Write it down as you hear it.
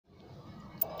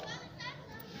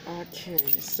Okay,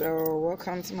 so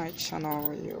welcome to my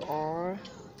channel, you all,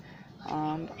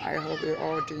 and I hope you're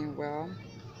all doing well.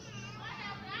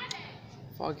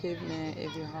 Forgive me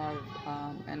if you have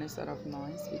any sort of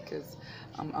noise because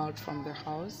I'm out from the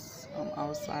house. I'm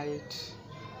outside,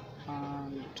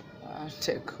 and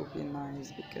it could be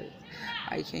nice because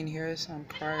I can hear some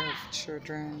cry of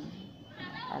children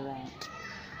around.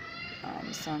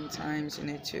 Sometimes you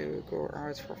need to go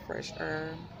out for fresh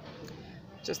air,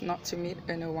 just not to meet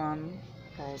anyone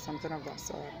or something of that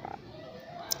sort, but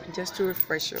just to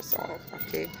refresh yourself.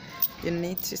 Okay, you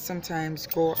need to sometimes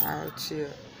go out to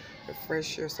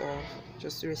refresh yourself,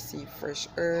 just to receive fresh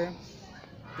air,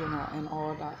 and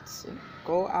all that. So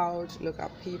go out, look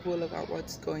at people, look at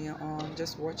what's going on,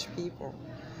 just watch people.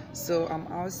 So I'm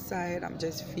outside, I'm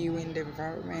just viewing the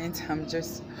environment, I'm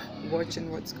just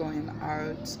watching what's going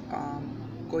on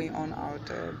out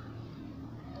there.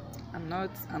 I'm not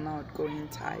an outgoing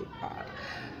type, but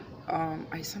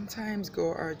I sometimes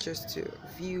go out just to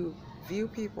view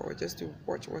people, just to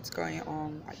watch what's going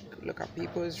on, like look at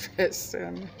people's dress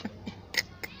and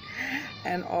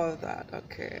all of that.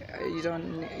 Okay, you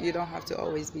don't have to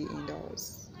always be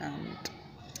indoors, and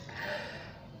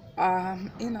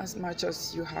in as much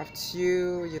as you have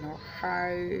to,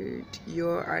 hide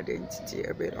your identity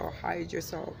a bit or hide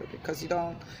yourself a bit, because you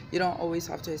don't always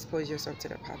have to expose yourself to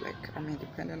the public. I mean,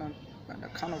 depending on the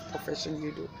kind of profession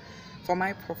you do. For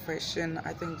my profession,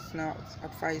 I think it's not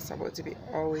advisable to be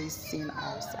always seen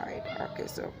outside. Okay,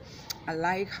 so I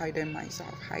like hiding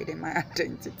myself, hiding my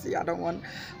identity. I don't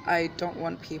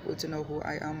want people to know who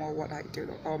I am or what I do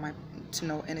or to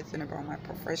know anything about my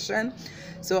profession.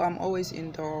 So I'm always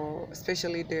indoor,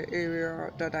 especially the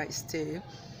area that I stay.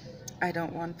 I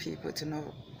don't want people to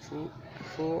know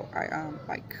who I am.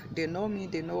 Like, they know me,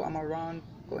 they know I'm around,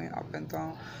 going up and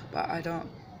down, but I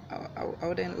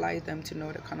wouldn't like them to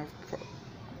know the kind of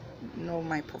know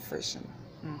my profession.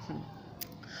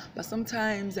 But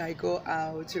sometimes I go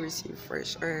out to receive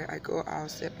fresh air. I go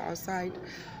out, step outside,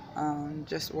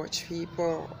 just watch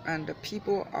people, and the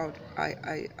people out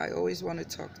I always want to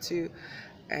talk to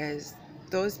as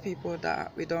those people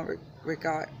that we don't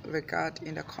regard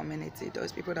in the community,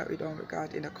 those people that we don't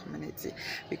regard in the community,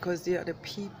 because they are the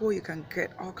people you can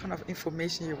get all kind of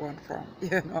information you want from.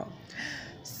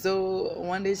 So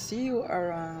when they see you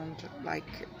around,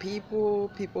 like, people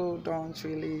don't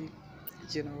really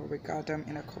regard them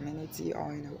in a community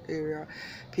or in an area.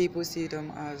 People see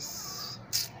them as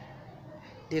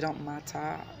they don't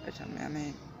matter. I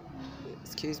mean,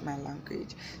 excuse my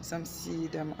language. Some see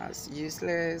them as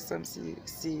useless. Some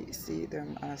see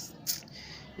them as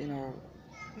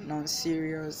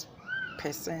non-serious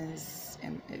persons.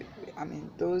 And I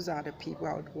mean, those are the people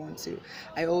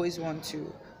I always want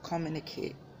to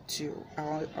communicate to.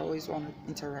 I always want to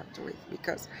interact with,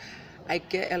 because I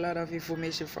get a lot of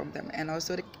information from them, and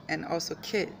also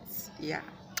kids. Yeah,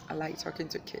 I like talking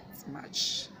to kids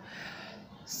much.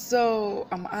 So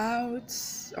I'm out,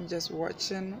 I'm just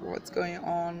watching what's going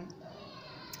on.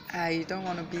 I don't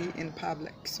want to be in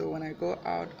public, so when I go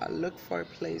out, I look for a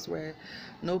place where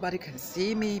nobody can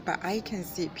see me, but I can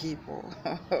see people.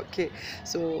 Okay,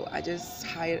 so I just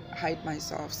hide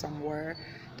myself somewhere.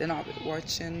 Then I'll be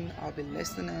watching, I'll be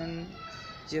listening.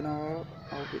 I'll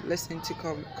be listening to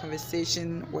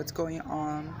conversation, what's going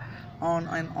on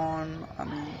and on. I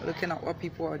mean, looking at what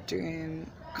people are doing,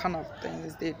 kind of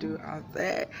things they do out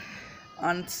there.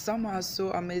 And some are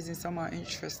so amazing, some are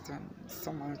interesting,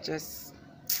 some are just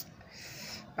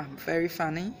very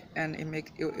funny, and it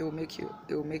will make you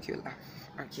laugh.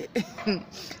 Okay.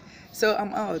 So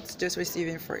I'm out just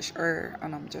receiving fresh air,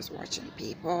 and I'm just watching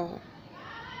people.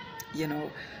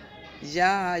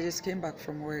 Yeah, I just came back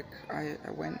from work. I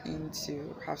went in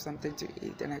to have something to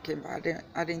eat, and I came back.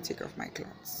 I didn't take off my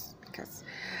clothes because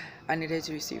I needed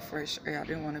to receive fresh air. I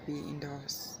didn't want to be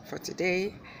indoors for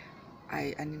today.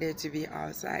 I needed to be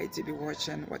outside, to be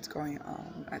watching what's going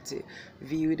on, to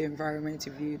view the environment, to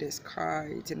view the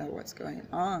sky, to know what's going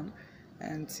on,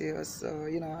 and to also,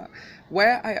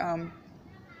 where I am.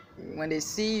 When they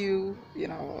see you,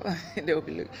 they'll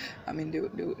be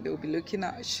they'll be looking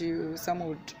at you.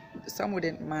 Some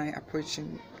wouldn't mind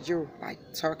approaching you, like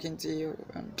talking to you,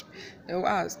 and they'll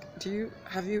ask,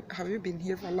 have you been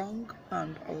here for long,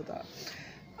 and all that.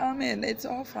 I mean, it's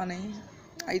all funny.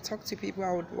 I talk to people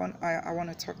I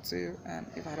want to talk to, and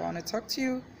if I don't want to talk to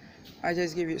you, I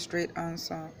just give you a straight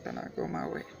answer, then I go my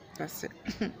way. That's it.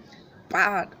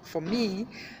 But for me,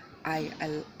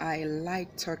 I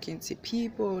like talking to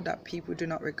people that people do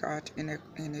not regard in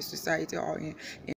a society or in